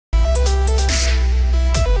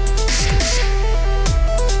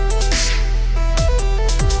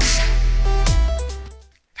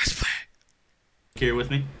here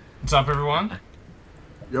with me. What's up, everyone?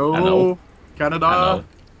 Yo, Hello. Canada.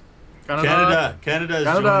 Canada is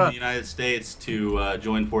joining the United States to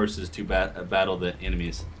join forces to battle the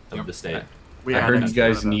enemies of the state. I heard you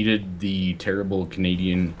guys needed the terrible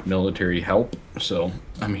Canadian military help, so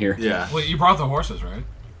I'm here. Yeah. Well, you brought the horses, right?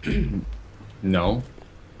 No.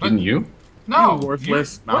 Didn't you? No.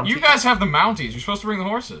 Worthless you guys have the Mounties. You're supposed to bring the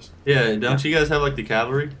horses. Yeah, don't you guys have, like, the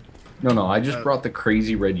cavalry? No, I just brought the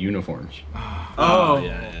crazy red uniforms. Oh,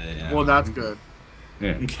 yeah. Well, that's good.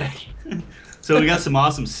 Yeah. Okay. So we got some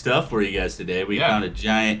awesome stuff for you guys today. We found a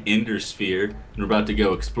giant ender sphere, and we're about to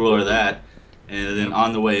go explore that. And then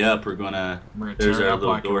on the way up, we're gonna there's our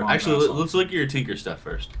little door. Actually, let's look at your Tinker stuff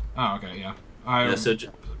first. Oh, okay, yeah. I so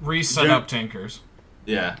reset up Tinkers.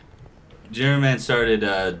 Yeah. Jeremy Man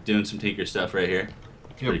started doing some Tinker stuff right here.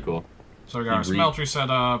 It's pretty cool. So we got our smeltery set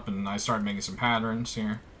up, and I started making some patterns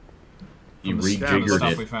here. You the rejiggered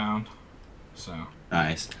stuff it. we found. So.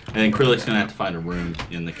 Nice. And then Krillik's gonna have to find a room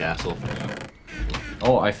in the castle.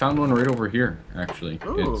 Oh, I found one right over here, actually.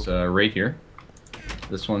 Ooh. It's right here.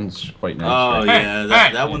 This one's quite nice. Oh right? yeah,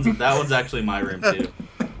 that one's actually my room too.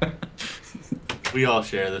 We all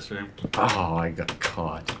share this room. Oh, I got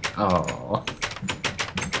caught. Oh.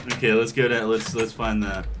 Okay, let's go down. Let's find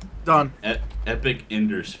the Done. epic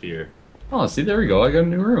ender sphere. Oh, see, there we go. I got a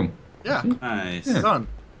new room. Yeah. Nice. Yeah. Done.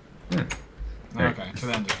 Yeah. Okay, to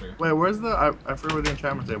the end sphere. Wait, where's the? I forget where the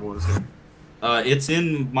enchantment table is here. It's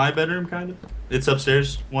in my bedroom, kind of. It's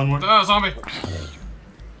upstairs. One more. Zombie!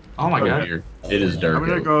 Oh my god. Dear. It is dark. I'm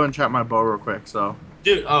gonna go enchant my bow real quick. So.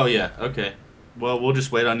 Dude. Oh yeah. Okay. Well, we'll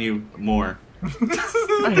just wait on you more.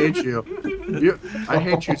 I hate you. I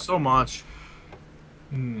hate you so much.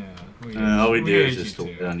 Yeah. All we do is just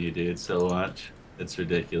wait on you, dude. So much. It's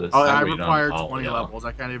ridiculous. Oh, I require 20 levels.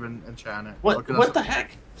 I can't even enchant it. What the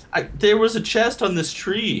heck? There was a chest on this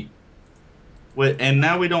tree. And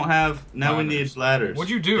now we don't have. Now we need ladders.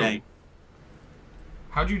 What'd you do? Dang.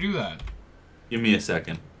 How'd you do that? Give me a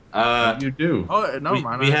second. What you do? Oh, no,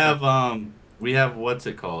 we have what's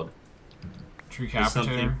it called? Tree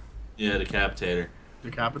capitator. Yeah, decapitator.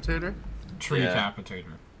 Decapitator. Tree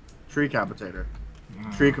capitator. Tree capitator.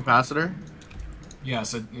 Tree capacitor.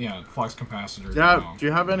 Yes, yeah, flux capacitor. Yeah. Do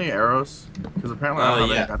you have any arrows? Because apparently I don't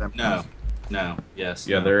have any goddamn arrows. No. Yes.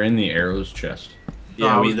 Yeah, they're in the arrows chest.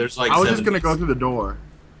 Yeah, there's like. I was just gonna go through the door,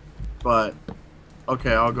 but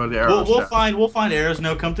okay, I'll go to the arrows. We'll find arrows.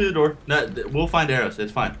 No, come through the door. No, we'll find arrows.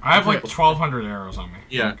 It's fine. I have like 1,200 arrows on me.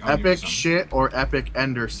 Yeah. Epic shit or epic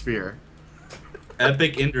ender sphere.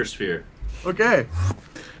 Epic ender sphere. Okay.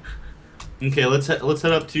 Okay, let's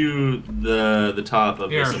head up to the top of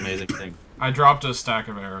this amazing thing. I dropped a stack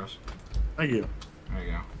of arrows. Thank you. There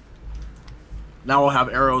you go. Now we'll have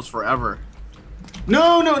arrows forever.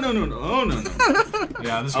 No. Yeah,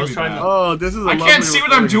 this is gonna be bad. Oh, this is. I can't see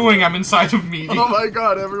what I'm doing. I'm inside of me. Oh my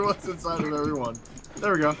god, everyone's inside of everyone.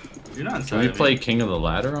 There we go. You're not inside. Should we play King of the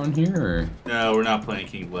Ladder on here, or? No, we're not playing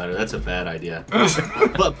King of the Ladder. That's a bad idea.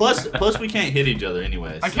 But plus, we can't hit each other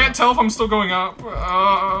anyways. I can't tell if I'm still going up.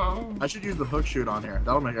 I should use the hook shoot on here.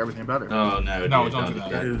 That'll make everything better. Oh no! No, dude, don't do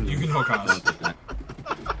that. You can hook us.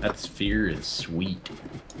 That sphere is sweet.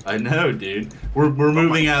 I know, dude. We're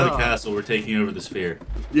moving out of the castle. We're taking over the sphere.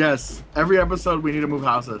 Yes. Every episode we need to move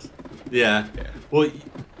houses. Yeah. Well,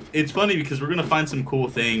 it's funny because we're gonna find some cool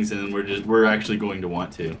things, and we're actually going to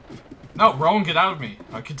want to. No, Rowan, get out of me.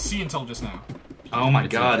 I could see until just now. Oh my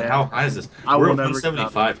god, how high is this? We're at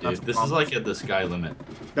 175, dude. This is like at the sky limit.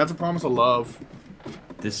 That's a promise of love.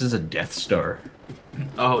 This is a Death Star.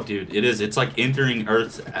 Oh, dude, it is. It's like entering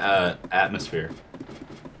Earth's atmosphere.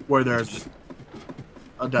 Where there's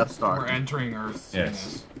a Death Star. We're entering Earth.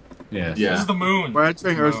 Yes. Yeah. This is the moon. We're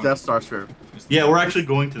entering Earth's Death Star sphere. Yeah, we're actually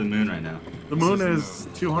going to the moon right now. The moon is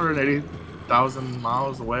 280,000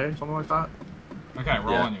 miles away, something like that. Okay,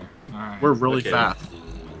 we're all in here. Alright. We're really fast.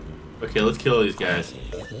 Okay, let's kill these guys.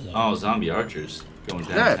 Oh, zombie archers going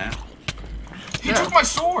downtown. He took my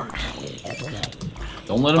sword!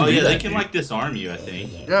 Don't let them do that, they can like disarm you, I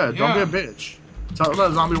think. Yeah, don't be a bitch. Tell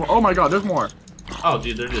that zombie. Oh my god, there's more. Oh,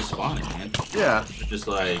 dude, they're just spawning, man. Yeah. They're just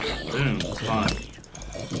like, boom, spawn.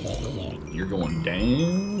 You're going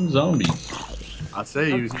down, zombies. I say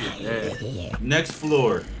you. Yeah. Next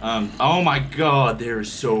floor. Oh my god, there are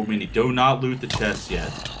so many. Do not loot the chest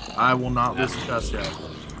yet. I will not lose the chest yet.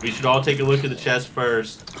 We should all take a look at the chest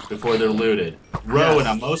first before they're looted. Rowan,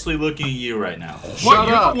 I'm mostly looking at you right now. What?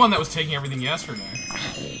 You're the one that was taking everything yesterday.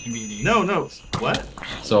 BD. No. What?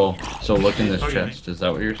 So look in this chest. Is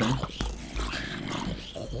that what you're saying?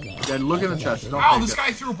 Yeah, look in the chest. Ow, this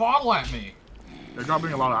guy threw a bottle at me. They're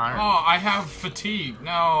dropping a lot of iron. Oh, I have fatigue.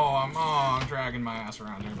 No, I'm dragging my ass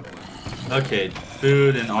around everywhere. Okay,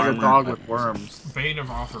 food and Like armor. a dog with worms. Bane of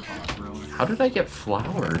Offerpot, really. How did I get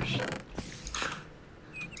flowers?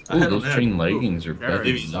 I Ooh, don't those know. chain leggings are carrots. better.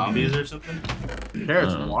 Maybe zombies or something?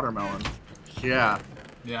 Carrots and watermelon. Yeah.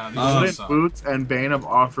 Yeah, these Wooden suck. boots and Bane of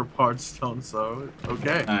Offerpot stone so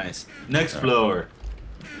okay. Nice. Next floor.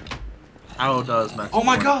 How does next Oh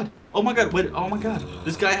my floor? god! Oh my god, wait, oh my god.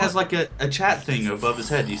 This guy has like a chat thing above his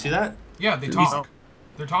head. Do you see that? Yeah, they talk.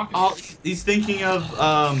 They're talking. Oh, he's thinking of,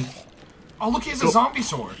 Oh, look, he has a zombie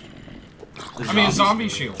sword. I mean, a zombie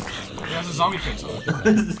shield. He has a zombie face on.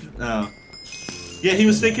 Oh. Yeah, he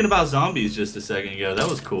was thinking about zombies just a second ago. That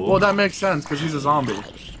was cool. Well, that makes sense because he's a zombie.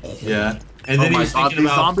 Yeah. And then he was thinking these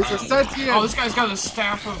about... zombies are sentient. Oh, this guy's got a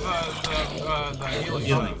staff of the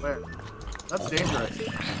healing. That's dangerous.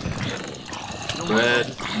 Bread.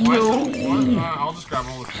 What? I'll just grab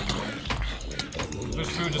all this food. If there's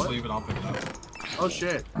food, just leave it. I'll pick it up. Oh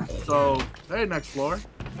shit. So, hey, next floor.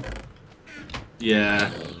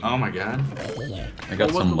 Yeah. Oh my god. I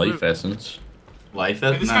got Well, some what's the life essence. Life Hey,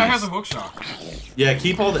 essence. this guy has a hookshot. Yeah,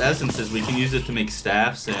 keep all the essences. We can use it to make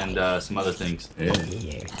staffs and some other things. Yeah.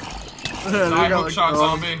 They Die got, hookshot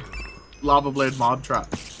zombie. Lava blade mob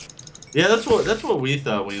trap. Yeah, that's what we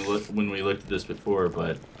thought when we looked at this before,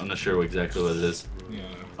 but I'm not sure exactly what it is. Yeah.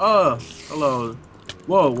 Hello.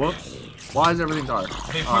 Whoa, whoops. Why is everything dark?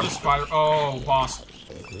 They put a spider. Oh, boss.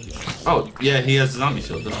 Oh, yeah, he has a zombie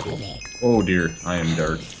shield. That's cool. Oh dear, I am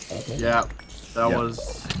dark. Yeah, that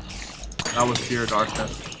was pure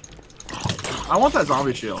darkness. I want that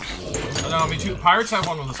zombie shield. No, me too. Pirates have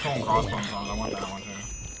one with a skull and crossbones on it. I want that one too.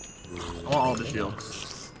 I want all the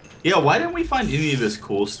shields. Yeah, why didn't we find any of this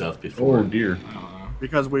cool stuff before? Oh dear. I don't know.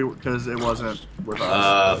 Because it wasn't with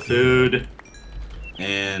us. Food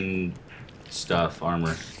and stuff,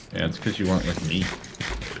 armor. Yeah, it's because you weren't with me.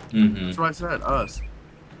 Mm-hmm. That's what I said. Us.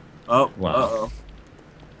 Oh. Wow. Uh-oh.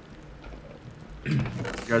 You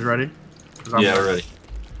guys ready? 'Cause I'm Yeah, we're ready.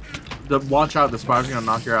 Watch out, the spider's gonna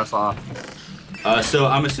knock your ass off. So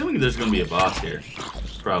I'm assuming there's gonna be a boss here.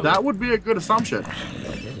 Probably. That would be a good assumption.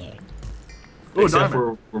 Ooh, Except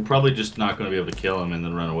diamond. we're probably just not gonna be able to kill him and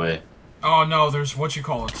then run away. Oh no, there's what you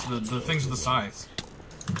call it. The things with the scythes.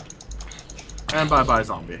 And bye-bye,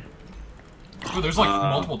 zombie. Ooh, there's like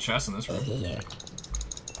multiple chests in this room. This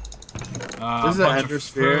is a an bunch ender of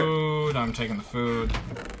sphere. food. I'm taking the food.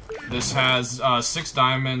 This has 6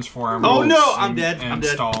 diamonds, 4 emeralds. Oh no, I'm dead. And I'm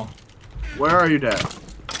dead. stall. Where are you dead?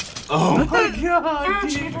 Oh my god,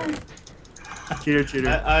 dude.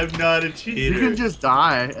 Cheater. I'm not a You cheater. can just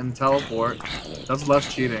die and teleport. That's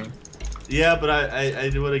less cheating. Yeah, but I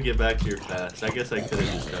want to get back here fast. I guess I could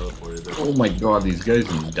have just teleported. But... Oh my god, these guys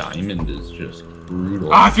in diamond is just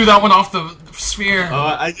brutal. Ah, I threw that one off the sphere.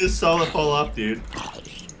 Oh, I just saw it fall off, dude.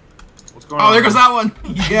 What's going on? Oh, there goes that one.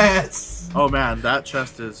 Yes. Oh man, that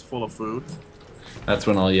chest is full of food. That's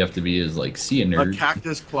when all you have to be is like, see a A nerd.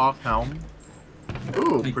 cactus cloth helm.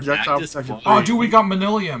 Ooh, A projectile cactus protection. cloth? Oh, dude, we got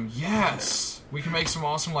manilium. Yes. We can make some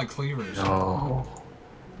awesome like cleavers. Oh.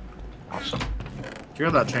 Awesome. Hear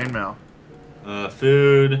that chainmail.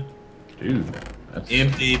 Food Dude. That's...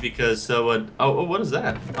 empty because someone. Oh, what is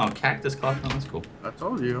that? Oh, cactus cloth. Oh, that's cool. I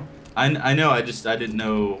told you. I know. I didn't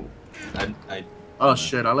know. I Oh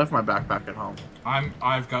shit, I left my backpack at home.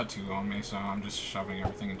 I've got 2 on me, so I'm just shoving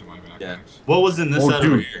everything into my backpacks. yeah. What was in this Oh, side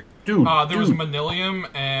dude. over here? Dude. There was manilium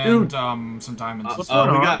and some diamonds. What's We going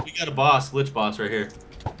on? got a boss, lich boss right here.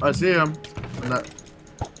 I see him. And that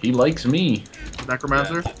He likes me.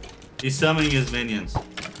 necromancer? Yeah. He's summoning his minions.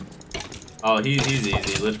 Oh, he's easy.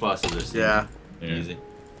 Lich bosses are easy. Yeah. Easy.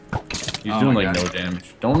 He's Oh doing my like God. no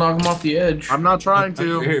damage. Don't knock him off the edge. I'm not trying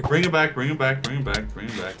to. Here, bring him back. Bring him back.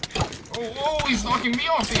 Oh, he's knocking me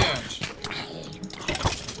off the edge.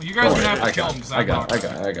 Well, you guys are gonna have to kill him because I got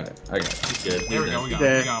it. He's good. There we He's go.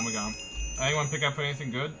 dead. We got him. Anyone pick up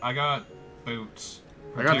anything good? I got boots.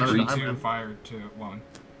 I got another Protection 2, diamond. fire 2, 1.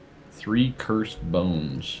 3 cursed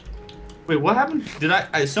bones. Wait, what happened?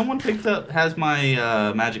 Did someone picked up? Has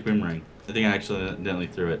my magic boomerang? I think I accidentally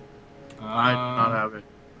threw it. I do not have it.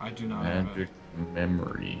 I do not have Magic it.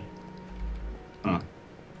 memory. Huh.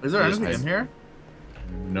 Is there Yes, anything in here?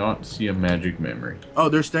 Not see a magic memory. Oh,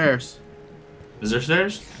 there's stairs. Is there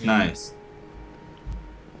stairs? Nice.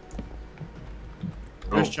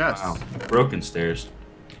 There's chests. Wow. Broken stairs.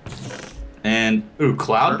 And ooh,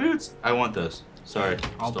 cloud boots? I want those. Sorry.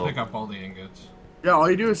 I'll stole. pick up all the ingots. Yeah, all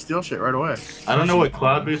you do is steal shit right away. I don't know what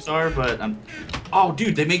cloud boots are, but I'm. Oh,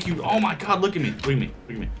 dude, they make you. Oh my God, look at me. Look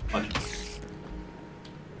at me. Watch.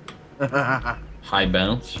 High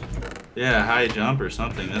bounce. Yeah, high jump or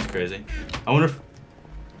something. That's crazy. I wonder if.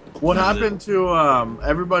 What happened to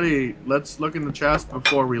everybody? Let's look in the chest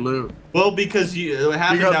before we loot. Well, because it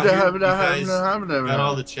happened out here. You guys got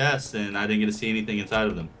all the chests, and I didn't get to see anything inside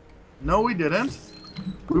of them. No, we didn't.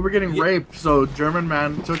 We were getting raped, so German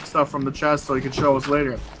man took stuff from the chest so he could show us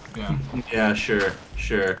later. Yeah. Yeah, sure.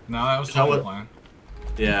 No, that was the plan.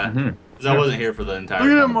 Yeah, because I wasn't here for the entire.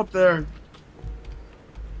 Look at him up there.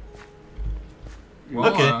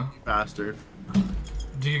 Well, okay. Bastard.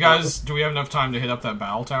 Do we have enough time to hit up that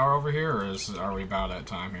battle tower over here, or are we about at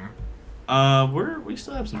time here? We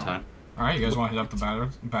still have some time. All right, you guys want to hit up the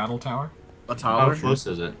battle tower? A tower? How close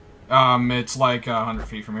is it? It's like 100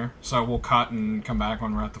 feet from here, so we'll cut and come back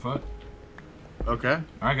when we're at the foot. Okay.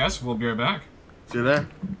 All right, guys, we'll be right back. See you there.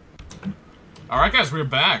 All right, guys, we're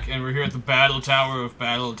back, and we're here at the battle tower of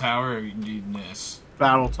battle towerness.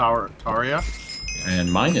 Battle tower, Taria.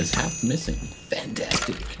 And mine is half missing.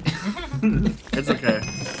 Fantastic. It's okay.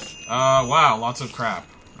 Wow, lots of crap.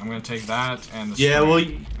 I'm gonna take that and the yeah, well,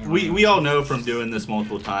 we all know from doing this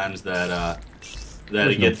multiple times that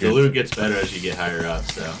the loot gets better as you get higher up.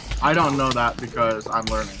 So I don't know that because I'm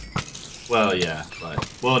learning. Well, yeah,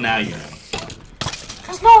 but now you know.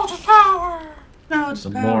 Cause knowledge is power. The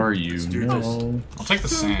more you know. I'll take the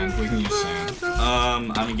sand. We can use sand.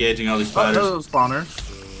 I'm engaging all these spiders. Those spawners.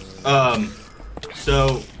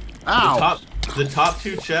 So ow. The top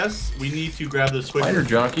two chests, we need to grab those quickly. Spider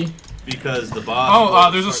jockey. Because the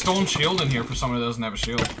boss. There's a stone shield in here for someone who doesn't have a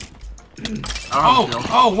shield.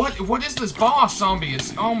 What is this boss zombie?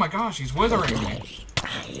 Oh my gosh, he's withering me.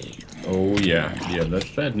 Oh yeah, that's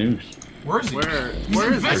bad news. Where is he? He's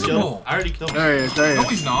where is invisible. I already killed him. There he is. No,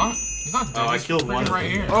 he's not. He's not dead. Oh, I killed one right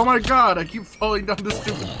here. Oh my god, I keep falling down this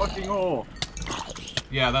stupid fucking hole.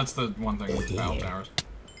 Yeah, that's the one thing with battle towers.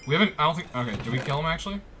 We haven't. I don't think. Okay, did we kill him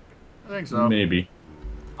actually? I think so. Maybe.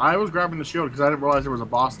 I was grabbing the shield because I didn't realize there was a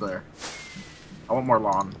boss there. I want more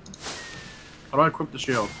lawn. How do I equip the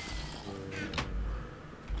shield?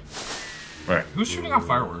 Alright. Who's shooting off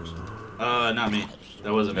fireworks? Not me.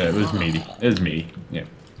 That wasn't me. It was me. It was me. Yeah.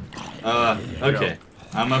 Okay.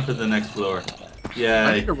 I'm up to the next floor. Yeah.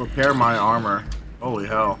 I need to repair my armor. Holy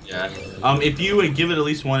hell. Yeah. If you would give it at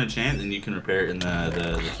least one enchant, then you can repair it in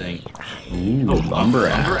the thing. Ooh, lumber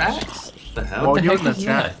axe. Lumber axe? What the hell? Well, the give heck it a is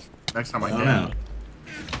chance that? next time I don't can. know.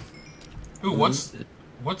 Ooh, what's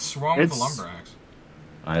wrong with the lumber axe?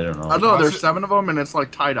 I don't know. I don't know, there's 7 of them and it's like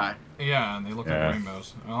tie-dye. Yeah, and they look like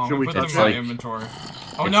rainbows. Oh, Should we put them touch in my it? inventory.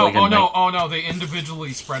 Oh no, like oh no, oh no, they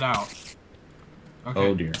individually spread out. Okay,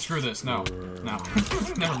 oh dear. Screw this, no.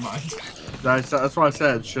 Never mind. That's what I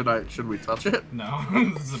said, should we touch it? No,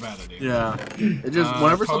 this is a bad idea. Yeah. It just,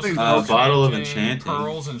 whenever something's bottle of enchanting.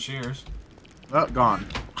 Pearls and shears. Oh, gone.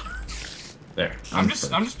 There. I'm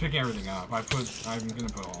just picking everything up. I'm gonna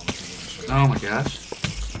put all the shit. Oh my gosh.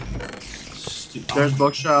 There's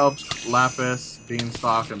bookshelves, lapis,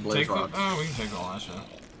 beanstalk, and blaze rock. We can take all that shit.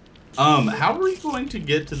 How are we going to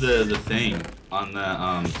get to the thing on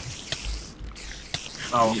the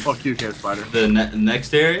Oh, fuck you, cave spider. the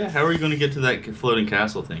next area? How are we going to get to that floating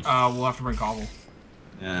castle thing? We'll have to bring cobble.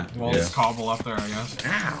 Yeah. We'll just cobble up there, I guess.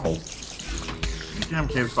 Ow. Damn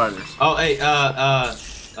cave spiders. Oh, hey,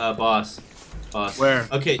 boss. Where?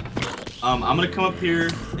 Okay. I'm gonna come up here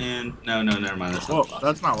and no, never mind. That's not the boss.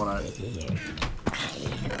 That's not what I.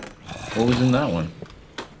 What was in that one?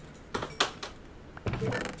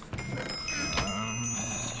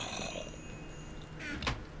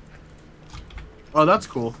 Oh, that's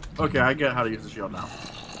cool. Okay, I get how to use the shield now.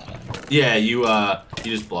 Yeah, you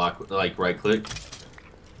just block, like right click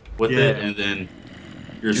with it, and then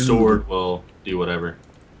your sword will do whatever.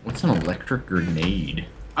 What's an electric grenade?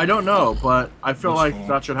 I don't know, but I feel like cool.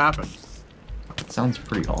 that should happen. That sounds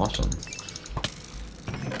pretty awesome.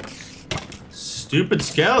 Stupid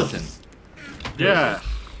skeleton. Yeah.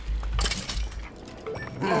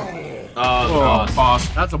 Oh, Boss.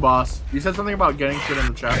 That's a boss. You said something about getting shit in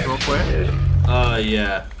the chest real quick.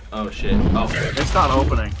 Yeah. Oh shit. Oh. It's not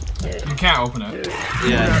opening. You can't open it.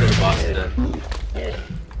 Yeah, so the boss is dead.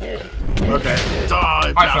 Okay.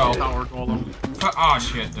 Die, I fell. tower golem. Oh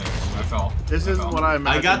shit, dude. I fell. This is what I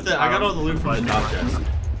meant. I got all the loot from the top chest.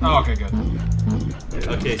 Oh, okay, good.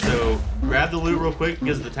 Okay, so grab the loot real quick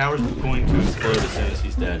because the tower's going to explode as soon as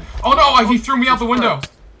he's dead. Oh no, he threw me out the window.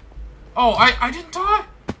 Oh, I didn't die.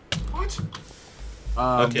 What?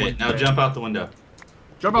 Okay, now jump out the window.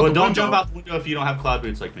 Jump out Well, the don't window. jump out the window if you don't have cloud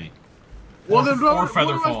boots like me. Well, then or what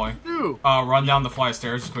feather am I falling. supposed to do? Run down the flight of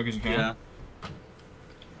stairs as quick as you can. Yeah.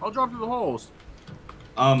 I'll drop through the holes.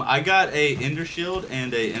 I got a ender shield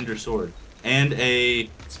and a ender sword and a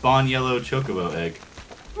spawn yellow chocobo egg.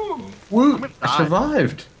 Ooh. Woo! I'm gonna die.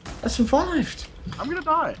 I survived. I'm gonna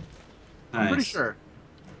die. I'm pretty Nice. sure.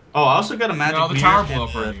 Oh, I also got a magic the tower blew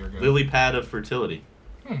up already. lily pad of fertility.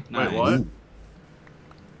 Nice. Wait, what?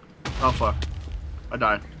 Oh fuck! I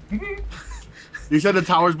died. You said the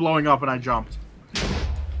tower's blowing up, and I jumped.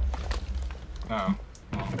 Oh,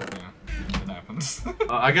 well, yeah, it happens.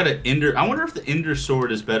 I got an ender. I wonder if the ender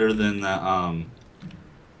sword is better than the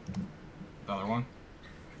The other one.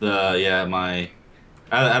 I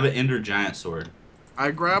have an ender giant sword.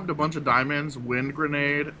 I grabbed a bunch of diamonds, wind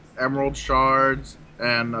grenade, emerald shards,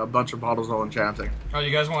 and a bunch of bottles of enchanting. Oh,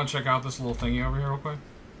 you guys want to check out this little thingy over here real quick?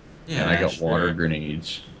 Yeah, and I got water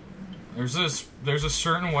grenades. There's a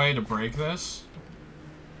certain way to break this,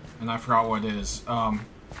 and I forgot what it is.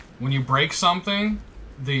 When you break something,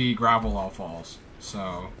 the gravel all falls.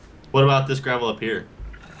 So. What about this gravel up here?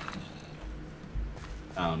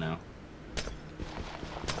 Oh no.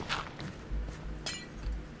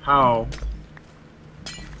 How?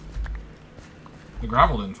 The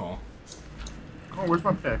gravel didn't fall. Oh, where's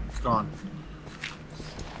my pick? It's gone.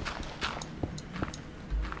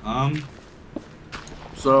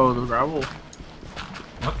 So the gravel.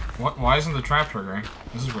 What? Why isn't the trap triggering?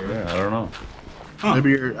 This is weird. Yeah, I don't know. Huh.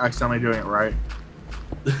 Maybe you're accidentally doing it right.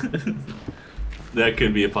 That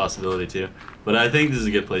could be a possibility too. But I think this is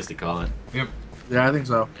a good place to call it. Yep. Yeah, I think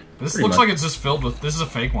so. This looks like it's just filled with. This is a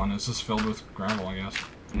fake one. It's just filled with gravel, I guess.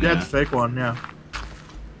 Yeah, it's a fake one. Yeah.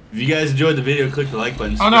 If you guys enjoyed the video, click the like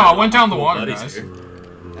button. Oh no, I went down the water, guys. Here.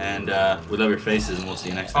 And we love your faces, and we'll see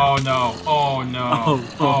you next Oh time. no! Oh no!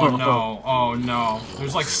 Oh no! Oh no!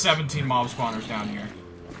 There's like 17 mob spawners down here.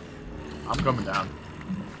 I'm coming down.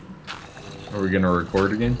 Are we gonna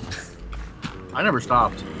record again? I never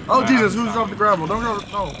stopped. Oh Jesus! Who's dropped the gravel? Don't go!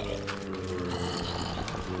 No.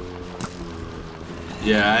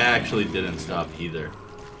 Yeah, I actually didn't stop either.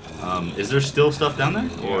 Is there still stuff down there?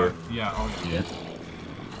 Or yeah. Oh yeah. Yeah.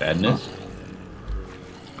 Badness.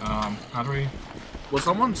 How do we? Will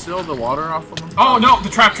someone seal the water off from them? Oh no! The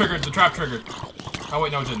trap triggered. The trap triggered. Oh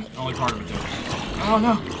wait, no, it didn't. Only part of it did. Oh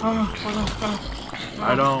no! Oh no!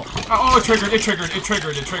 I don't. Oh, it triggered! It triggered! It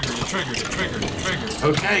triggered! It triggered! It triggered! It triggered! It triggered!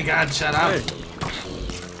 Okay, God, shut up. Hey.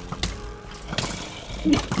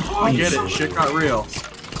 I get it. Shit got real.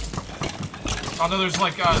 Oh no! There's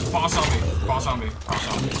like boss zombie. Boss zombie. Boss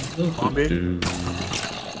zombie. Zombie.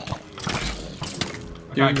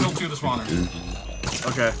 Okay, I killed 2 of the spawners.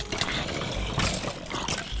 Okay.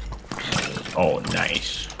 Oh,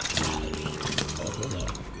 nice.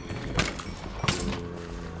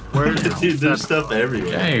 Where's Dude, there's stuff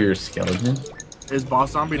everywhere. Yeah, you're a skeleton. Is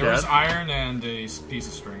boss zombie There dead? was iron and a piece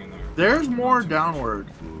of string in there. There's more downward.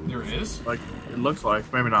 There is? Like, it looks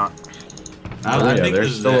like. Maybe not. I think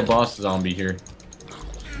there's still a boss zombie here.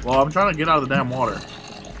 Well, I'm trying to get out of the damn water.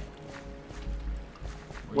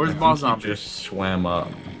 Where's boss zombie? Just swam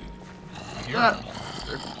up. Yeah.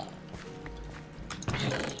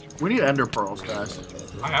 We need ender pearls, guys.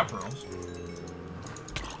 I have pearls.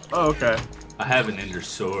 Oh, okay. I have an ender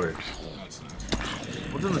sword. That's nice.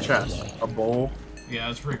 What's in the chest? A bowl? Yeah,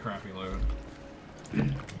 it's pretty crappy loot.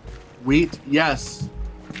 Wheat? Yes.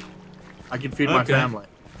 I can feed my family.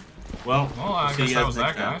 Well, I see guess you that was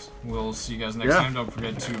next that, time. guys. We'll see you guys next time. Don't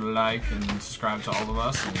forget to like and subscribe to all of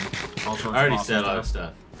us and all sorts of I already awesome said all that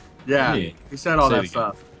stuff. Yeah, Hey. he said all Say that it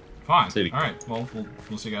stuff. Fine. Say it again. Alright, well,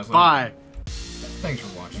 we'll see you guys later. Bye. Thanks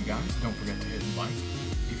for watching, guys. Don't forget to hit like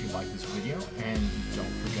if you like this video, and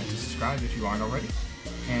don't forget to subscribe if you aren't already.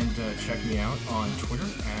 And check me out on Twitter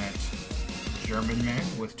at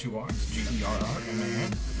GermanMan with 2 R's,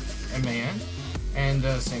 GERRMAN, and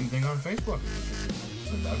same thing on Facebook.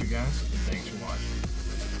 I love you guys. Thanks for watching.